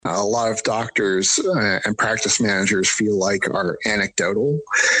a lot of doctors and practice managers feel like are anecdotal.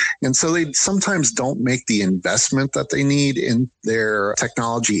 And so they sometimes don't make the investment that they need in their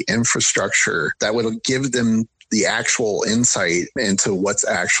technology infrastructure that would give them the actual insight into what's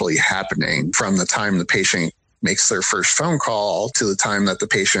actually happening from the time the patient makes their first phone call to the time that the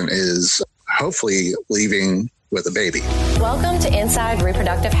patient is hopefully leaving with a baby. Welcome to Inside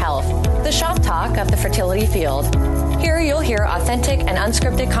Reproductive Health, the shop talk of the fertility field. Here you'll hear authentic and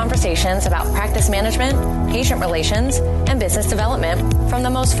unscripted conversations about practice management, patient relations, and business development from the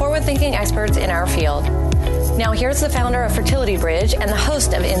most forward-thinking experts in our field. Now here's the founder of Fertility Bridge and the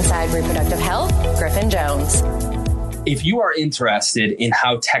host of Inside Reproductive Health, Griffin Jones. If you are interested in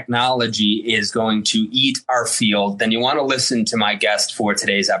how technology is going to eat our field, then you want to listen to my guest for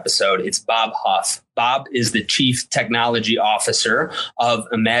today's episode. It's Bob Huff. Bob is the Chief Technology Officer of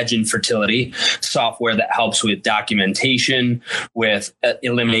Imagine Fertility, software that helps with documentation, with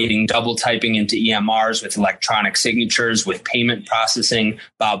eliminating double typing into EMRs, with electronic signatures, with payment processing.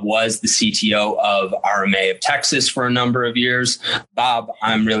 Bob was the CTO of RMA of Texas for a number of years. Bob,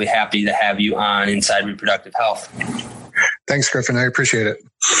 I'm really happy to have you on Inside Reproductive Health. Thanks, Griffin. I appreciate it.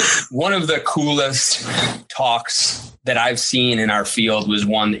 One of the coolest talks that I've seen in our field was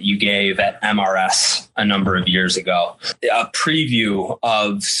one that you gave at MRS a number of years ago, a preview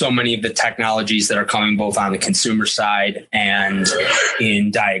of so many of the technologies that are coming both on the consumer side and in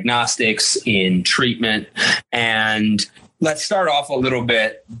diagnostics, in treatment. And let's start off a little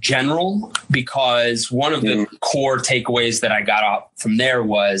bit general, because one of the core takeaways that I got out from there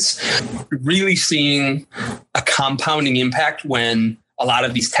was really seeing a compounding impact when a lot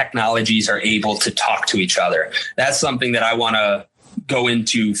of these technologies are able to talk to each other. That's something that I want to go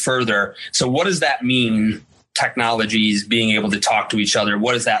into further. So what does that mean, technologies being able to talk to each other?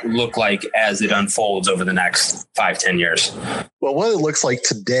 What does that look like as it unfolds over the next 5-10 years? Well, what it looks like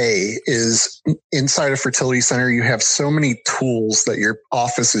today is inside a fertility center, you have so many tools that your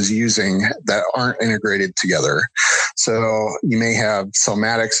office is using that aren't integrated together. So you may have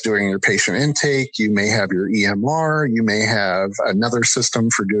Cellmatics doing your patient intake. You may have your EMR. You may have another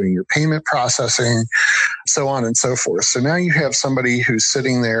system for doing your payment processing, so on and so forth. So now you have somebody who's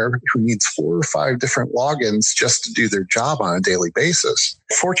sitting there who needs 4 or 5 different logins just to do their job on a daily basis.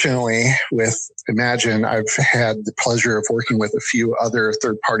 Fortunately, with Imagine, I've had the pleasure of working with a few other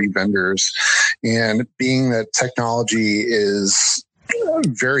third-party vendors, and being that technology is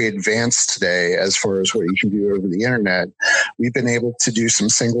very advanced today as far as what you can do over the internet, we've been able to do some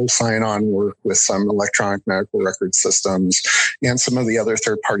single sign-on work with some electronic medical record systems and some of the other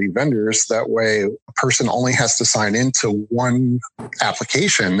third-party vendors. That way, a person only has to sign into one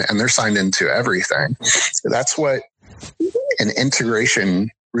application and they're signed into everything. That's what an integration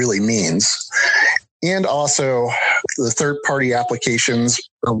really means. And also, the third-party applications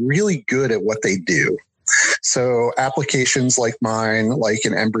are really good at what they do. So applications like mine, like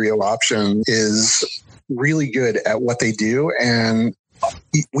an Embryo Option, is really good at what they do, and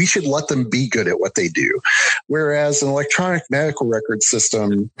we should let them be good at what they do. Whereas an electronic medical record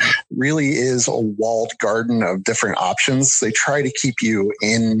system really is a walled garden of different options. They try to keep you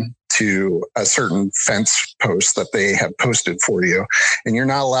into a certain fence post that they have posted for you, and you're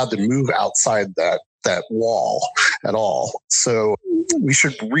not allowed to move outside that wall at all. So we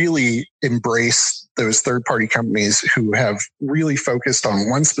should really embrace those third-party companies who have really focused on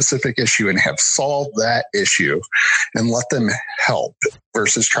one specific issue and have solved that issue, and let them help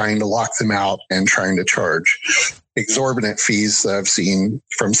versus trying to lock them out and trying to charge exorbitant fees that I've seen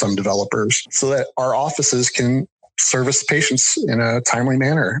from some developers, so that our offices can service patients in a timely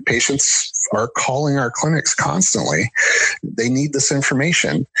manner. Patients are calling our clinics constantly. They need this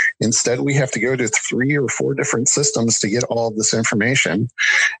information. Instead, we have to go to 3 or 4 different systems to get all of this information.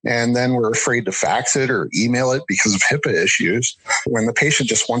 And then we're afraid to fax it or email it because of HIPAA issues when the patient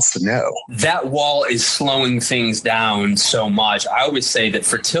just wants to know. That wall is slowing things down so much. I always say that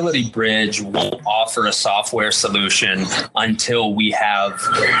Fertility Bridge won't offer a software solution until we have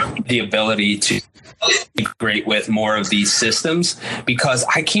the ability to integrate with more of these systems, because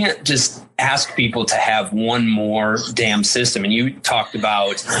I can't just ask people to have one more damn system. And you talked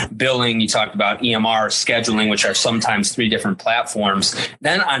about billing, you talked about EMR, scheduling, which are sometimes 3 different platforms.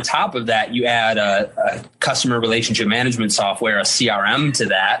 Then on top of that, you add a customer relationship management software, a CRM to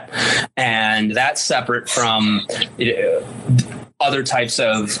that. And that's separate from other types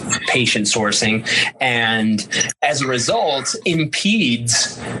of patient sourcing, and as a result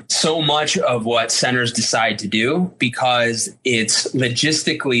impedes so much of what centers decide to do, because it's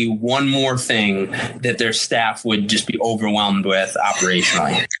logistically one more thing that their staff would just be overwhelmed with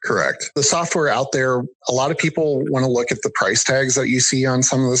operationally. Correct. The software out there, a lot of people want to look at the price tags that you see on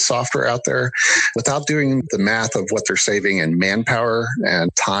some of the software out there without doing the math of what they're saving in manpower and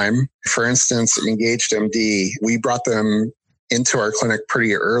time. For instance, Engaged MD, we brought them into our clinic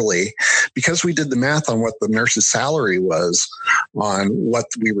pretty early because we did the math on what the nurse's salary was, on what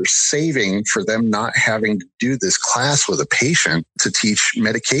we were saving for them not having to do this class with a patient to teach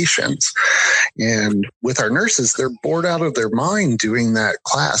medications. And with our nurses, they're bored out of their mind doing that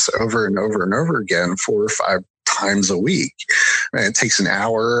class over and over and over again, 4 or 5 times a week. And it takes an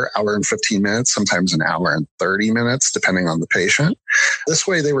hour and 15 minutes, sometimes an hour and 30 minutes, depending on the patient. This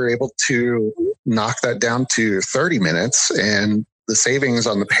way, they were able to knock that down to 30 minutes, and the savings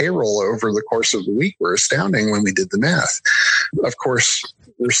on the payroll over the course of the week were astounding when we did the math. Of course,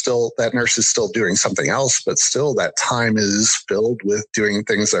 that nurse is still doing something else, but still that time is filled with doing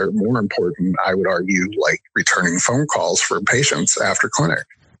things that are more important, I would argue, like returning phone calls for patients after clinic.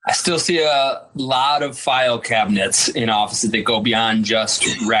 I still see a lot of file cabinets in offices that go beyond just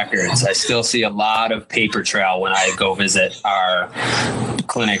records. I still see a lot of paper trail when I go visit our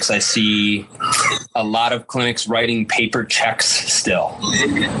clinics. I see a lot of clinics writing paper checks still.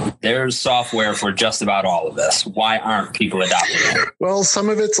 There's software for just about all of this. Why aren't people adopting it? Well, some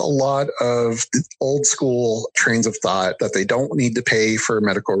of it's a lot of old school trains of thought that they don't need to pay for a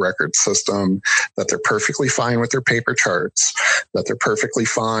medical record system, that they're perfectly fine with their paper charts, that they're perfectly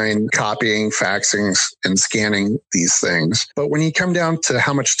fine copying, faxing, and scanning these things. But when you come down to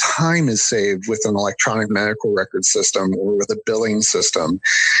how much time is saved with an electronic medical record system or with a billing system,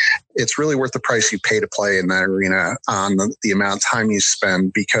 it's really worth the price you pay to play in that arena on the amount of time you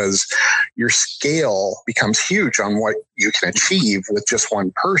spend, because your scale becomes huge on what you can achieve with just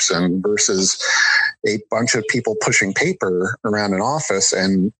one person versus a bunch of people pushing paper around an office,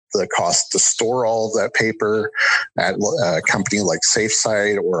 and the cost to store all of that paper at a company like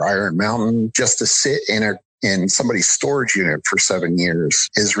SafeSite or Iron Mountain just to sit in somebody's storage unit for 7 years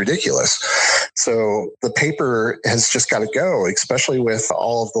is ridiculous. So the paper has just got to go, especially with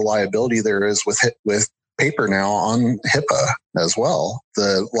all of the liability there is with paper now on HIPAA as well.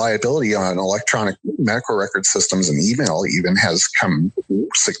 The liability on electronic medical record systems and email even has come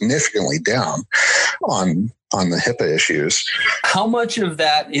significantly down on the HIPAA issues. How much of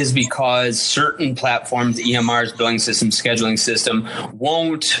that is because certain platforms, EMRs, billing systems, scheduling system,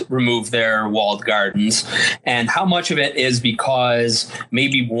 won't remove their walled gardens? And how much of it is because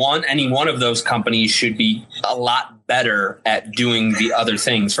maybe any one of those companies should be a lot better at doing the other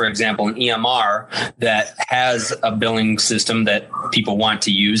things? For example, an EMR that has a billing system that people want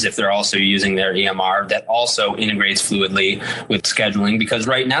to use if they're also using their EMR that also integrates fluidly with scheduling. Because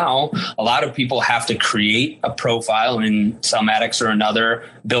right now, a lot of people have to create a profile in Cellmatics or another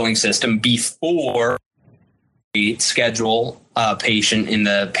billing system before they schedule a patient in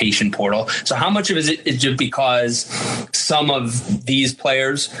the patient portal. So how much of it is just because some of these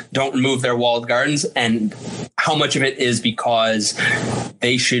players don't remove their walled gardens, and how much of it is because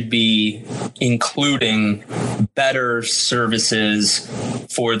they should be including better services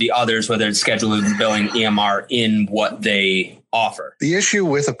for the others, whether it's scheduling, billing, EMR, in what they offer? The issue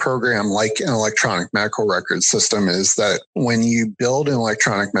with a program like an electronic medical record system is that when you build an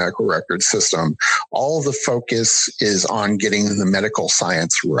electronic medical record system, all of the focus is on getting the medical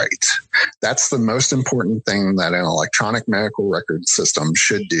science right. That's the most important thing that an electronic medical record system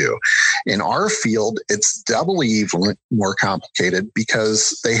should do. In our field, it's doubly even more complicated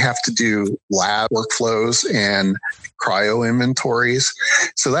because they have to do lab workflows and cryo inventories.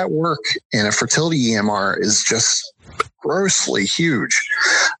 So that work in a fertility EMR is just grossly huge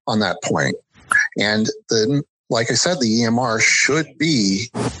on that point. And like I said, the EMR should be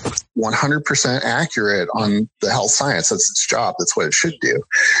 100% accurate on the health science. That's its job. That's what it should do.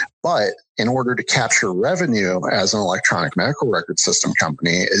 But in order to capture revenue as an electronic medical record system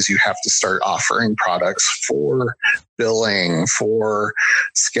company, is you have to start offering products for billing, for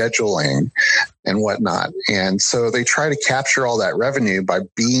scheduling, and whatnot. And so they try to capture all that revenue by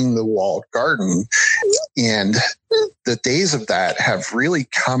being the walled garden. And the days of that have really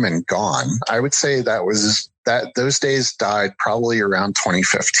come and gone. I would say those days died probably around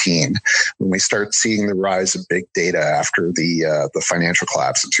 2015 when we started seeing the rise of big data after the financial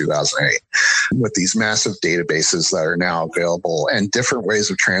collapse in 2008, with these massive databases that are now available and different ways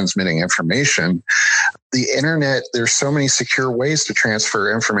of transmitting information. the internet, there's so many secure ways to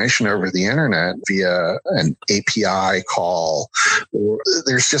transfer information over the internet via an API call.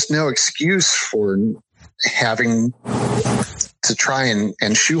 There's just no excuse for having to try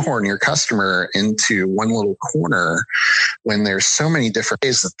and shoehorn your customer into one little corner when there's so many different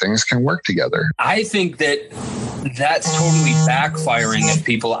ways that things can work together. I think that's totally backfiring if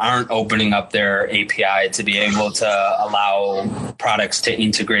people aren't opening up their API to be able to allow products to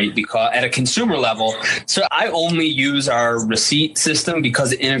integrate, because at a consumer level, so I only use our receipt system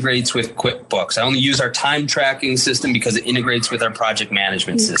because it integrates with QuickBooks. I only use our time tracking system because it integrates with our project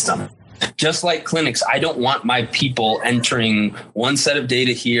management system. Just like clinics, I don't want my people entering one set of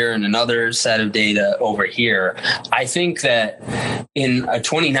data here and another set of data over here. I think that in a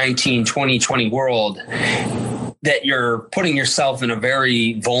 2019, 2020 world, that you're putting yourself in a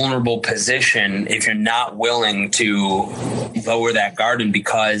very vulnerable position if you're not willing to lower that garden,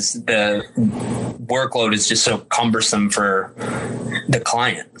 because the workload is just so cumbersome for the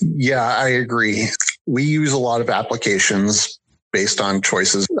client. Yeah, I agree. We use a lot of applications based on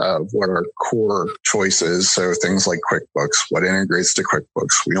choices of what our core choice is. So things like QuickBooks, what integrates to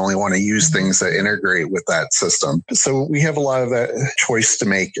QuickBooks. We only want to use things that integrate with that system. So we have a lot of that choice to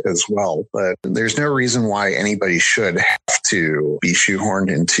make as well. But there's no reason why anybody should have to be shoehorned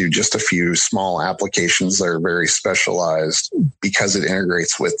into just a few small applications that are very specialized because it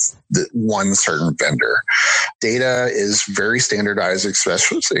integrates with the one certain vendor. Data is very standardized,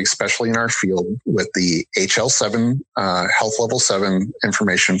 especially in our field, with the HL7 health level 7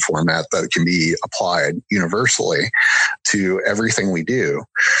 information format that can be applied universally to everything we do.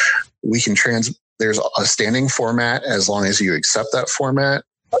 We can there's a standing format as long as you accept that format.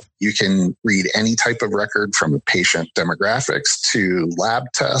 You can read any type of record from patient demographics to lab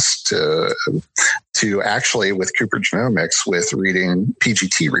tests to actually with Cooper Genomics with reading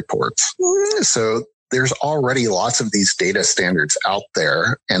PGT reports. So there's already lots of these data standards out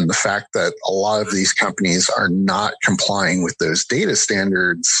there. And the fact that a lot of these companies are not complying with those data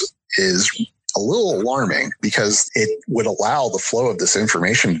standards is a little alarming, because it would allow the flow of this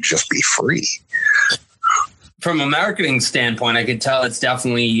information to just be free. From a marketing standpoint, I could tell it's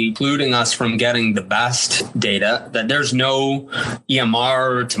definitely precluding us from getting the best data, that there's no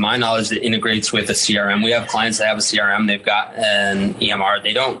EMR, to my knowledge, that integrates with a CRM. We have clients that have a CRM, they've got an EMR.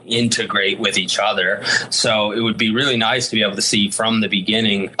 They don't integrate with each other. So it would be really nice to be able to see from the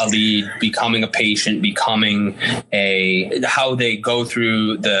beginning a lead becoming a patient, becoming how they go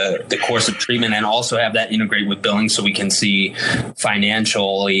through the course of treatment, and also have that integrate with billing so we can see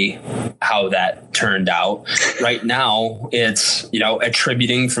financially how that turned out. Right now, it's,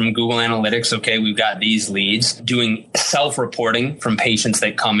 attributing from Google Analytics. Okay, we've got these leads, doing self-reporting from patients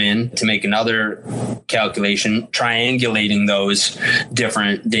that come in to make another calculation, triangulating those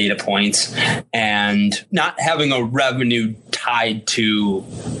different data points, and not having a revenue tied to,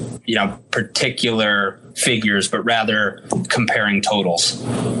 particular figures, but rather comparing totals.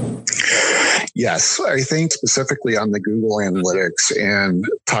 Yes, I think specifically on the Google Analytics and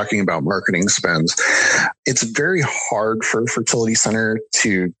talking about marketing spends, it's very hard for a fertility center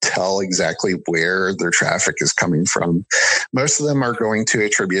to tell exactly where their traffic is coming from. Most of them are going to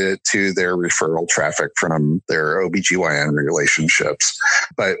attribute it to their referral traffic from their OBGYN relationships.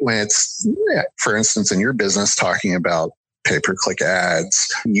 But when it's, for instance, in your business, talking about pay-per-click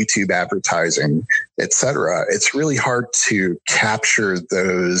ads, YouTube advertising, etc., it's really hard to capture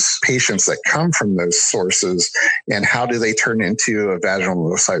those patients that come from those sources and how do they turn into a vaginal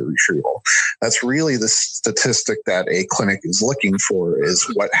oocyte retrieval. That's really the statistic that a clinic is looking for, is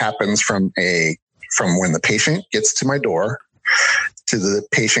what happens from when the patient gets to my door to the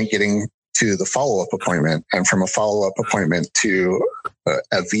patient getting to the follow-up appointment, and from a follow-up appointment to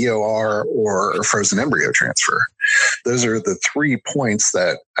a VOR or a frozen embryo transfer. Those are the 3 points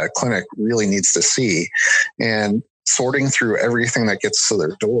that a clinic really needs to see. And sorting through everything that gets to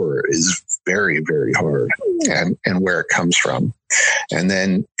their door is very, very hard, and where it comes from. And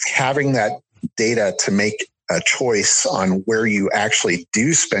then having that data to make a choice on where you actually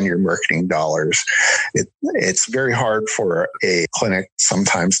do spend your marketing dollars. It's very hard for a clinic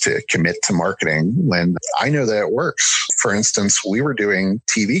sometimes to commit to marketing when I know that it works. For instance, we were doing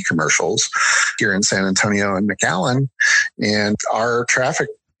TV commercials here in San Antonio and McAllen, and our traffic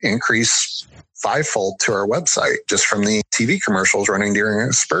increased 5-fold to our website just from the TV commercials running during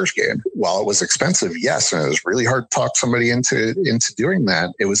a Spurs game. While it was expensive, yes, and it was really hard to talk somebody into doing that,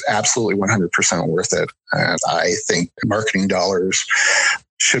 it was absolutely 100% worth it. And I think marketing dollars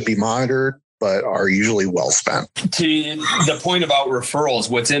should be monitored, but are usually well spent. To the point about referrals,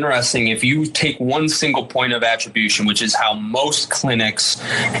 what's interesting, if you take one single point of attribution, which is how most clinics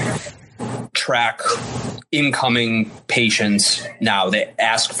track incoming patients now. They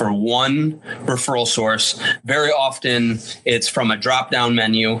ask for one referral source. Very often it's from a drop-down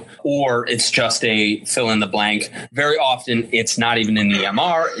menu, or it's just a fill in the blank. Very often it's not even in the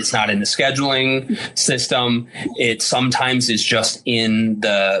EMR. It's not in the scheduling system. It sometimes is just in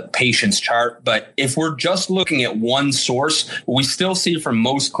the patient's chart. But if we're just looking at one source, what we still see from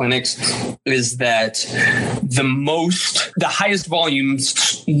most clinics is that the highest volume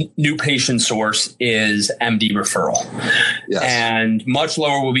new patient source is MD referral. Yes. And much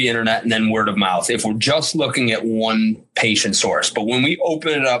lower will be internet and then word of mouth if we're just looking at one patient source. But when we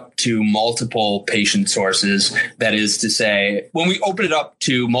open it up to multiple patient sources, that is to say, when we open it up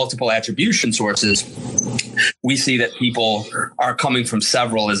to multiple attribution sources, we see that people are coming from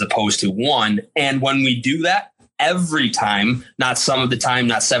several as opposed to one. And when we do that, every time, not some of the time,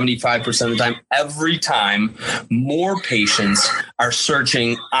 not 75% of the time, every time, more patients are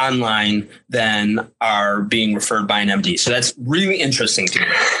searching online than are being referred by an MD. So that's really interesting to me.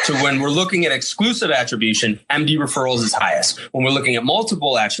 So when we're looking at exclusive attribution, MD referrals is highest. When we're looking at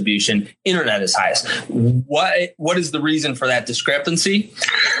multiple attribution, internet is highest. What is the reason for that discrepancy?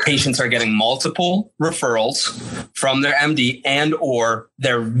 Patients are getting multiple referrals from their MD, and or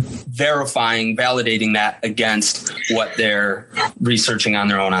they're validating that against what they're researching on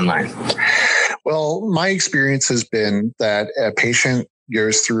their own online. Well, my experience has been that a patient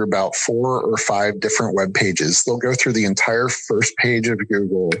goes through about 4 or 5 different web pages. They'll go through the entire first page of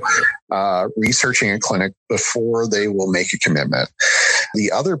Google, researching a clinic before they will make a commitment. The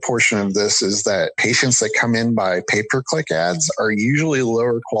other portion of this is that patients that come in by pay-per-click ads are usually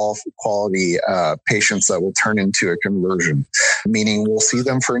lower quality patients that will turn into a conversion, meaning we'll see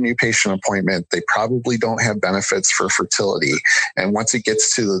them for a new patient appointment. They probably don't have benefits for fertility. And once it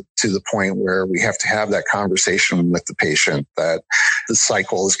gets to the point where we have to have that conversation with the patient that the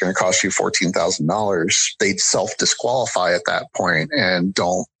cycle is going to cost you $14,000, they self-disqualify at that point and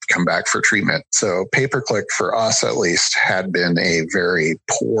don't come back for treatment. So pay-per-click for us, at least, had been a very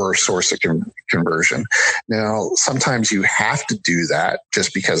poor source of conversion. Now, sometimes you have to do that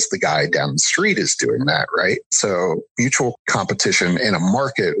just because the guy down the street is doing that, right? So mutual competition in a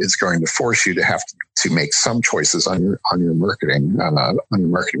market is going to force you to have to make some choices on your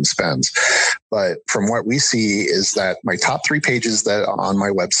marketing spends. But from what we see is that my top 3 pages that on my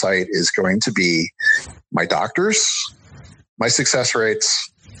website is going to be my doctors, my success rates,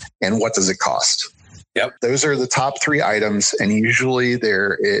 and what does it cost? Yep. Those are the top 3 items, and usually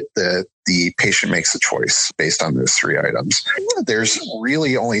the patient makes a choice based on those 3 items. There's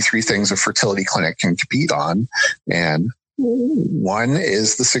really only 3 things a fertility clinic can compete on, and one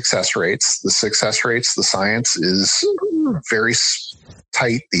is the success rates. The success rates, the science is very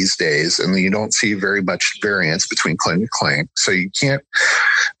tight these days, and you don't see very much variance between clinic to clinic. So you can't,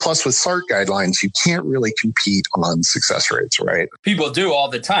 plus with SART guidelines, you can't really compete on success rates, right? People do all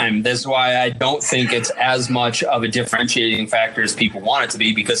the time. That's why I don't think it's as much of a differentiating factor as people want it to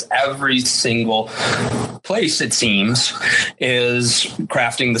be, because every single place, it seems, is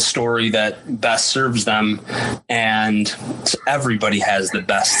crafting the story that best serves them. And everybody has the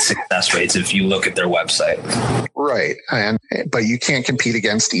best success rates if you look at their website. Right. But you can't compete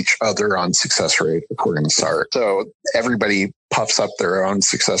against each other on success rate according to SART. So everybody puffs up their own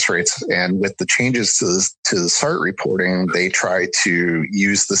success rates. And with the changes to the SART reporting, they try to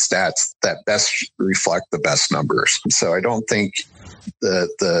use the stats that best reflect the best numbers. So I don't think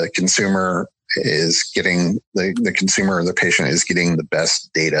the consumer is getting the consumer or the patient is getting the best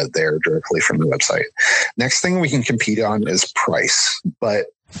data there directly from the website. Next thing we can compete on is price, but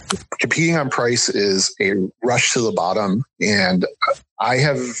competing on price is a rush to the bottom. And I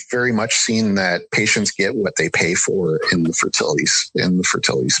have very much seen that patients get what they pay for in the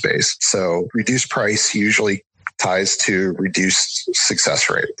fertility space. So reduced price usually ties to reduced success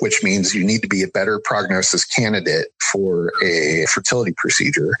rate, which means you need to be a better prognosis candidate for a fertility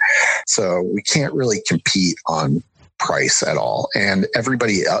procedure. So we can't really compete on price at all. And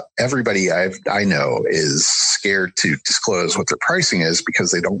everybody I know is scared to disclose what their pricing is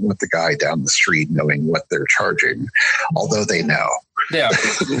because they don't want the guy down the street knowing what they're charging, although they know. Yeah.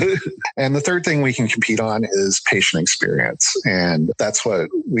 And the third thing we can compete on is patient experience. And that's what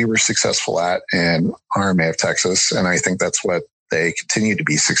we were successful at in RMA of Texas. And I think that's what they continue to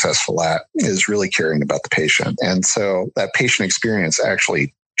be successful at, is really caring about the patient. And so that patient experience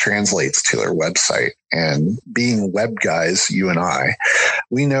actually translates to their website. And being web guys, you and I,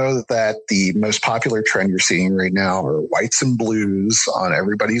 we know that the most popular trend you're seeing right now are whites and blues on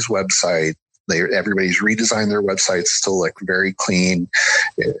everybody's website. Everybody's redesigned their websites to look very clean.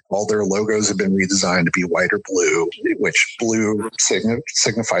 All their logos have been redesigned to be white or blue, which blue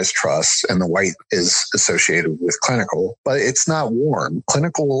signifies trust, and the white is associated with clinical. But it's not warm.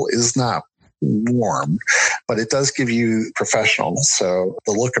 Clinical is not warm, but it does give you professional. So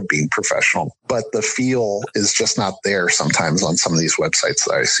the look of being professional, but the feel is just not there sometimes on some of these websites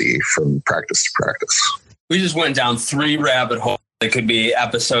that I see from practice to practice. We just went down 3 rabbit holes. It could be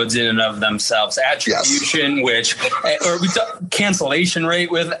episodes in and of themselves. Attribution, yes. Cancellation rate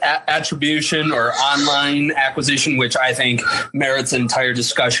with attribution, or online acquisition, which I think merits an entire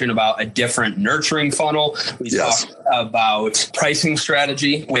discussion about a different nurturing funnel. We talked about pricing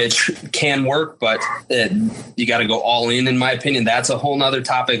strategy, which can work, but you got to go all in my opinion. That's a whole nother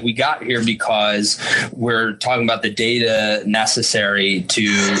topic. We got here because we're talking about the data necessary to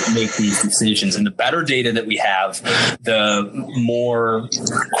make these decisions. And the better data that we have, the more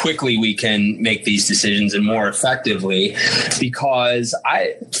quickly we can make these decisions and more effectively, because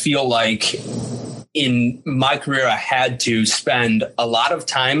I feel like in my career, I had to spend a lot of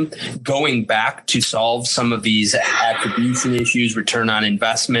time going back to solve some of these attribution issues, return on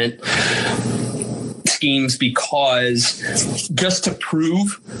investment schemes, because just to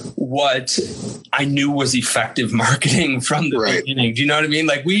prove what I knew was effective marketing from the beginning. Do you know what I mean?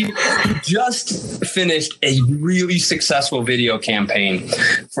 Like, we just finished a really successful video campaign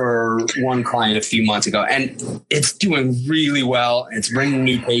for one client a few months ago, and it's doing really well. It's bringing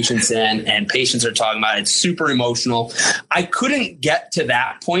new patients in, and patients are talking about it. It's super emotional. I couldn't get to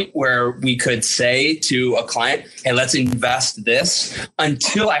that point where we could say to a client, hey, let's invest this,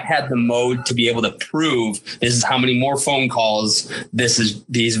 until I had the mode to be able to prove this is how many more phone calls these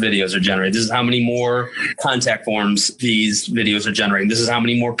videos are generating. This is how many more contact forms these videos are generating. This is how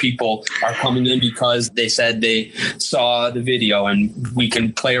many more people are coming in because they said they saw the video. And we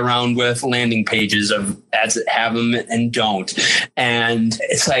can play around with landing pages of ads that have them and don't. And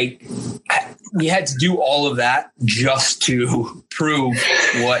it's like, we had to do all of that just to prove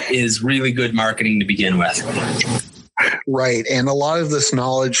what is really good marketing to begin with. Right. And a lot of this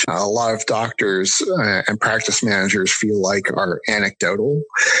knowledge, a lot of doctors and practice managers feel like are anecdotal.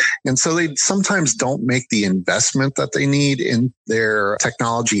 And so they sometimes don't make the investment that they need in their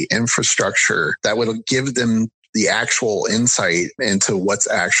technology infrastructure that would give them the actual insight into what's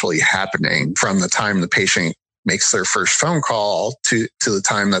actually happening from the time the patient makes their first phone call to the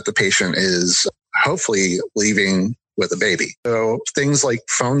time that the patient is hopefully leaving with a baby. So things like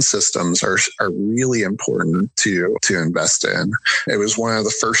phone systems are really important to invest in. It was one of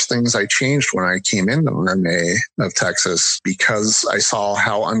the first things I changed when I came into RMA of Texas, because I saw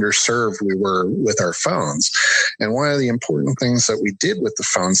how underserved we were with our phones. And one of the important things that we did with the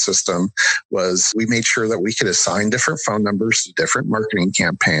phone system was we made sure that we could assign different phone numbers to different marketing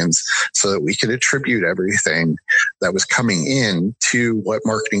campaigns so that we could attribute everything that was coming in to what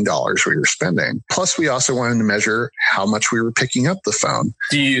marketing dollars we were spending. Plus, we also wanted to measure how much we were picking up the phone.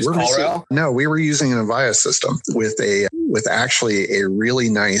 Do you use CallRail? No, we were using an Avaya system with actually a really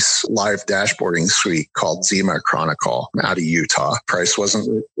nice live dashboarding suite called Zima Chronicle out of Utah. Price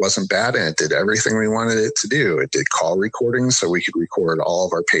wasn't bad, and it did everything we wanted it to do. It did call recordings so we could record all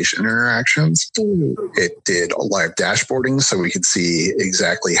of our patient interactions. It did live dashboarding so we could see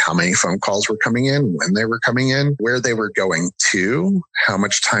exactly how many phone calls were coming in, when they were coming in, where they were going to, how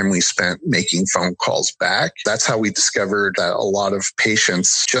much time we spent making phone calls back. That's how we discovered that a lot of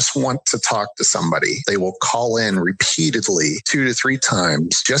patients just want to talk to somebody. They will call in repeatedly 2 to 3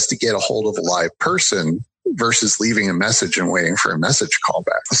 times just to get a hold of a live person versus leaving a message and waiting for a message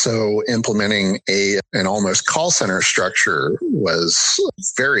callback. So implementing an almost call center structure was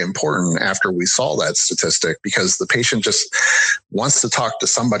very important after we saw that statistic, because the patient just wants to talk to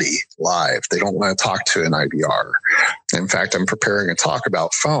somebody live. They don't want to talk to an IVR. In fact, I'm preparing a talk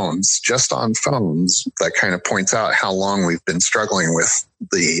about phones, just on phones, that kind of points out how long we've been struggling with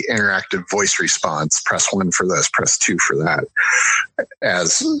the interactive voice response. Press 1 for this, press 2 for that,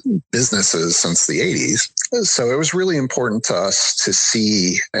 as businesses since the 80s. So it was really important to us to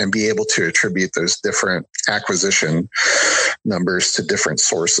see and be able to attribute those different acquisition numbers to different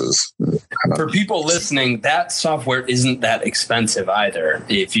sources. For people listening, that software isn't that expensive either.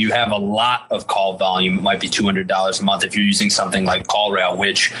 If you have a lot of call volume, it might be $200 a month if you're using something like CallRail,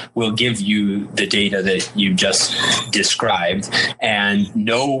 which will give you the data that you just described. And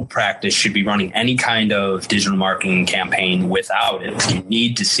no practice should be running any kind of digital marketing campaign without it. You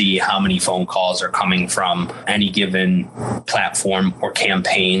need to see how many phone calls are coming from any given platform or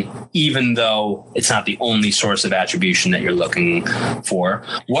campaign, even though it's not the only source of attribution that you're looking for.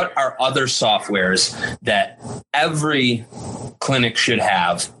 What are other softwares that every clinics should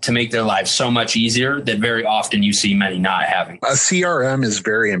have to make their lives so much easier that very often you see many not having? A CRM is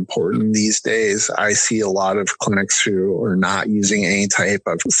very important these days. I see a lot of clinics who are not using any type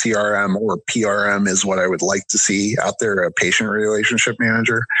of CRM, or PRM is what I would like to see out there, a patient relationship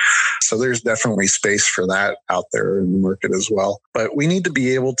manager. So there's definitely space for that out there in the market as well. But we need to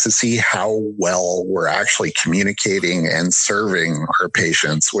be able to see how well we're actually communicating and serving our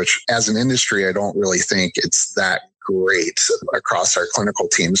patients, which as an industry, I don't really think it's that great across our clinical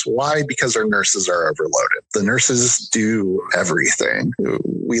teams. Why? Because our nurses are overloaded. The nurses do everything.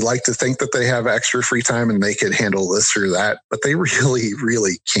 We like to think that they have extra free time and they could handle this or that, but they really,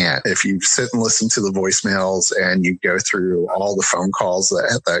 really can't. If you sit and listen to the voicemails and you go through all the phone calls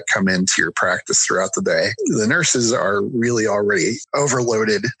that come into your practice throughout the day, the nurses are really already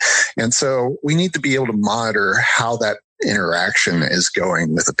overloaded. And so we need to be able to monitor how that interaction is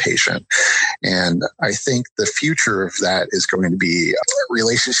going with a patient. And I think the future of that is going to be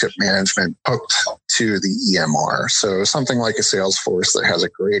relationship management hooked to the EMR. So something like a Salesforce that has a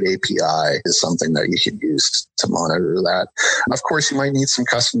great API is something that you could use to monitor that. Of course, you might need some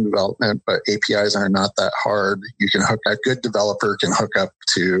custom development, but APIs are not that hard. You can a good developer can hook up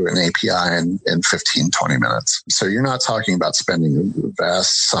to an API in 15, 20 minutes. So you're not talking about spending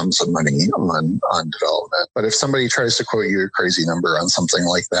vast sums of money on development. But if somebody tries to quote you a crazy number on something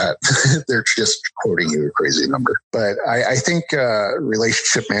like that, they're just quoting you a crazy number. But I think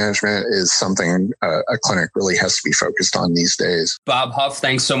relationship management is something a clinic really has to be focused on these days. Bob Huff,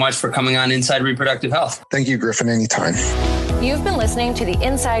 thanks so much for coming on Inside Reproductive Health. Thank you, Griffin. Anytime. You've been listening to the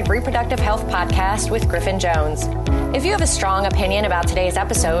Inside Reproductive Health podcast with Griffin Jones. If you have a strong opinion about today's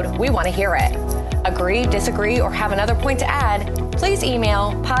episode, we want to hear it. Agree, disagree, or have another point to add, please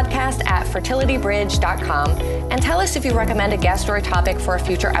email podcast@fertilitybridge.com and tell us if you recommend a guest or a topic for a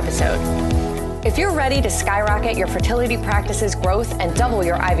future episode. If you're ready to skyrocket your fertility practice's growth and double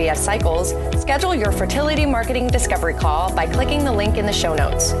your IVF cycles, schedule your fertility marketing discovery call by clicking the link in the show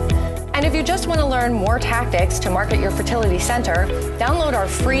notes. And if you just want to learn more tactics to market your fertility center, download our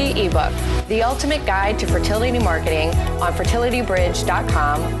free ebook, The Ultimate Guide to Fertility Marketing, on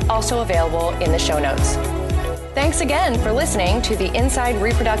fertilitybridge.com, also available in the show notes. Thanks again for listening to the Inside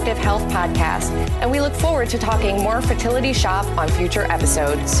Reproductive Health podcast, and we look forward to talking more fertility shop on future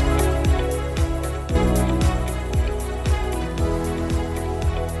episodes.